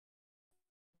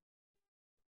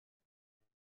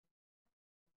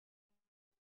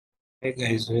Hey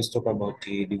guys, let's talk about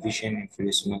the division in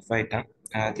Filicinophyta.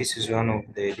 This is one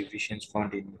of the divisions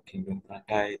found in Kingdom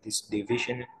Plantae. This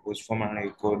division was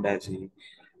formerly called as the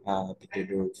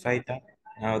Pteridophyta.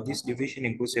 Now, this division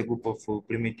includes a group of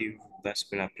primitive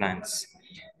vascular plants.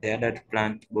 The adult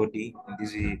plant body in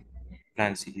these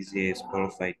plants is a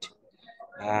sporophyte.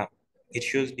 Uh, it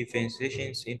shows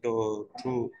differentiations into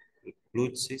two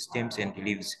roots, stems, and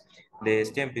leaves. The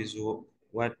stem is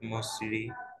what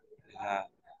mostly uh,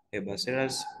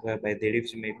 herbaceous, whereby the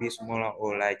leaves may be smaller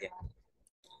or larger.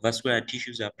 Vascular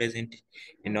tissues are present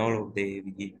in all of the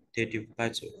vegetative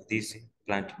parts of this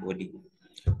plant body.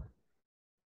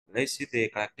 Let's see the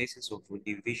characteristics of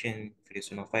division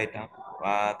Filicinophyta.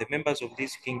 The members of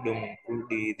this kingdom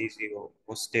include these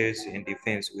hostels and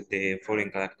defense with the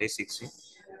following characteristics.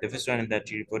 The first one is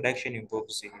that reproduction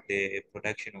involves the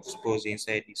production of spores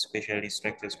inside especially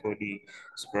structures called the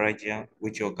sporangia,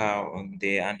 which occur on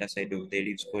the underside of the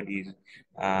leaves called the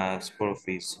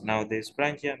sporophytes. Now, the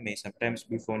sporangia may sometimes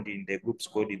be found in the groups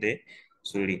called the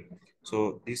suli.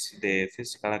 So, this is the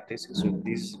first characteristics of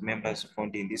these members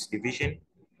found in this division.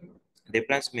 The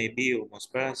plants may be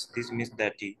homosporous. This means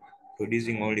that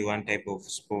producing only one type of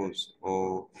spores,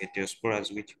 or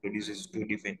heterosporous, which produces two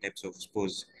different types of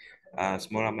spores,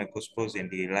 smaller microspores and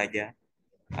the larger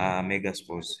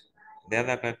megaspores. The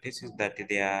other characteristic is that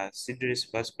they are seedless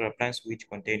vascular plants which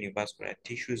contain vascular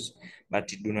tissues but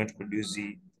do not produce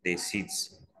the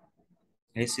seeds.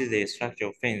 This is the structure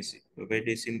of ferns. We've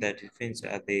already seen that ferns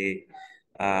uh,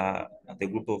 the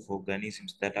group of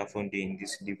organisms that are found in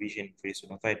this division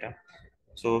Filicinophyta.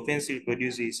 So ferns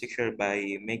reproduce sexually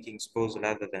by making spores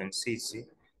rather than seeds,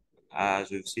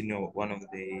 as we've seen one of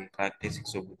the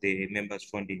characteristics of the members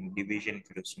found in division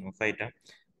Filicinophyta.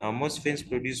 Now, most ferns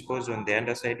produce spores on the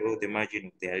underside or the margin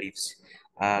of their leaves.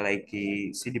 Like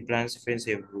seed plants, ferns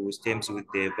have stems with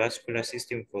the vascular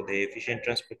system for the efficient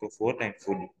transport of water and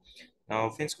food. Now,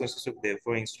 ferns consist of the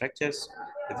following structures.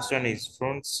 The first one is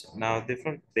fronds. Now,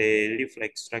 the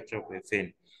leaf-like structure of a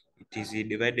fern. It is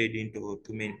divided into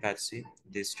two main parts.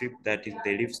 The strip that is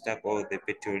the leaf stalk or the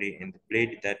petiole, and the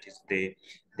blade that is the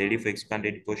leaf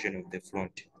expanded portion of the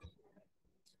front.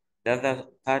 The other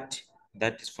part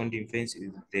that is found in ferns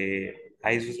is the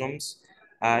isosomes.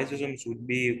 Isosomes would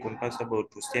be compatible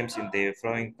to stems in the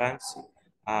flowering plants.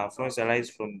 Flowers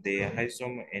arise from the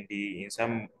rhizome and in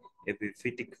some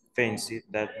epiphytic ferns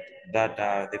that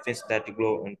are the ferns that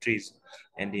grow on trees.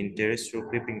 And in terrestrial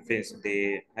creeping ferns,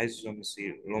 the rhizomes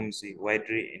roams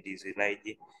widely and is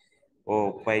large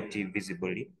or quite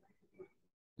visibly.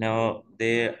 Now,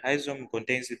 the rhizome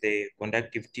contains the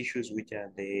conductive tissues, which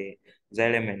are the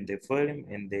xylem and the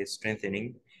phloem, and the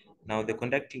strengthening. Now, the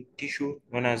conductive tissue,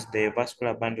 known as the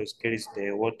vascular bundles, carries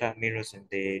the water, minerals, and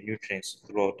the nutrients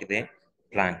throughout the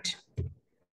plant.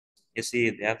 You see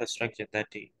the other structure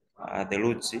that the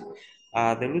roots.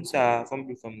 The roots are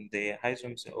formed from the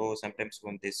rhizomes or sometimes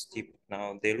from the tip.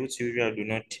 Now, the roots usually do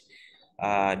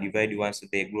not divide once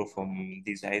they grow from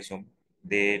this rhizome.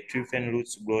 The tree fern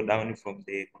roots grow down from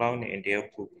the crown and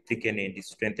help to thicken and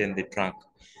strengthen the trunk.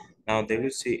 Now, the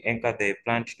roots anchor the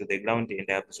plant to the ground and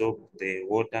absorb the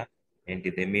water and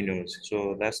the minerals.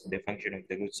 So that's the function of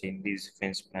the roots in these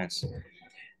fence plants.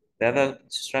 The other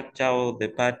structure or the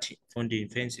part found in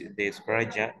fence is the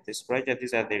sporangia. The sporangia,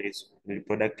 these are the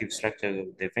reproductive structures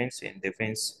of the fence, and the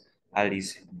fence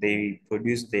alleys. They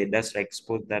produce the dust-like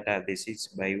spores that are the seeds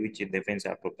by which the fence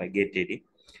are propagated.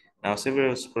 Now,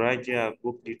 several sporangia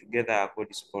grouped together are called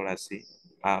sporas.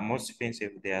 Most fence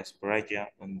have their sporangia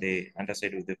on the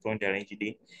underside of the front arranged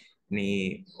in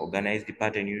the organized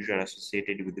pattern usually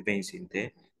associated with veins in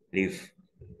the leaf.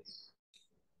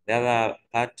 The other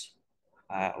part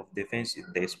of the fence is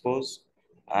the spores.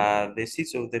 The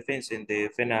seeds of the fence and the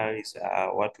phenaries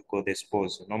are what we call the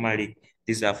spores. Normally,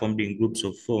 these are formed in groups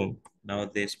of four. Now,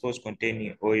 the spores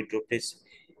contain oil droplets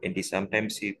and they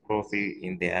sometimes see chlorophyll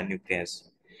in their nucleus.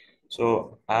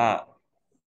 So,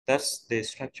 that's the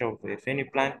structure of a fern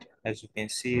plant. As you can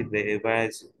see, the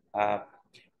various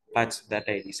parts that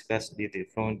I discussed, the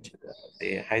front,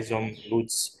 the rhizome,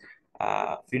 roots,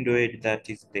 fundoid, that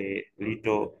is the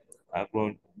little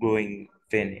growing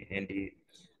fern, and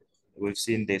we've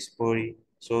seen the spory.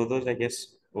 So those are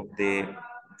just of the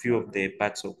few of the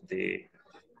parts of the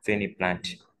fern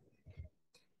plant.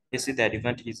 Let's see the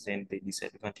advantages and the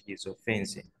disadvantages of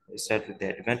ferns. Let's start with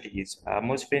the advantages.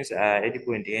 Most ferns are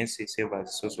edible and hence serve as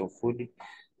a source of food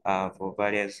for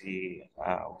various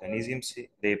organisms.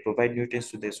 They provide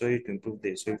nutrients to the soil to improve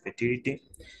the soil fertility.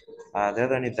 The other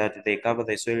one is that they cover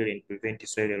the soil and prevent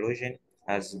soil erosion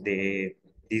as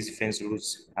these fence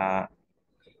roots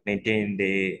maintain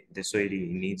the soil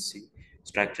in needs.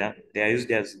 structure. They are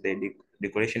used as the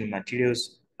decoration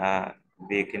materials.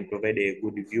 They can provide a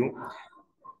good view,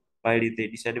 while the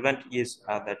disadvantages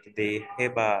are that they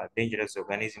have dangerous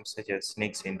organisms such as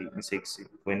snakes and insects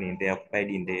when they are occupied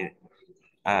in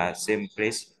the same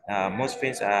place. Most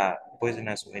ferns are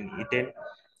poisonous when eaten,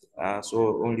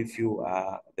 so only few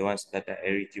are the ones that are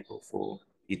eligible for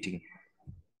eating.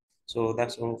 So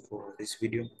that's all for this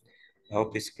video. I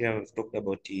hope it's clear. We've talked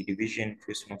about the division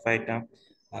Filicinophyta,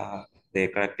 the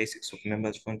characteristics of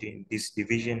members found in this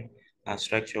division,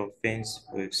 structure of ferns.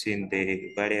 We've seen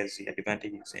the various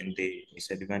advantages and the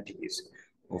disadvantages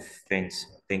of ferns.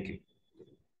 Thank you.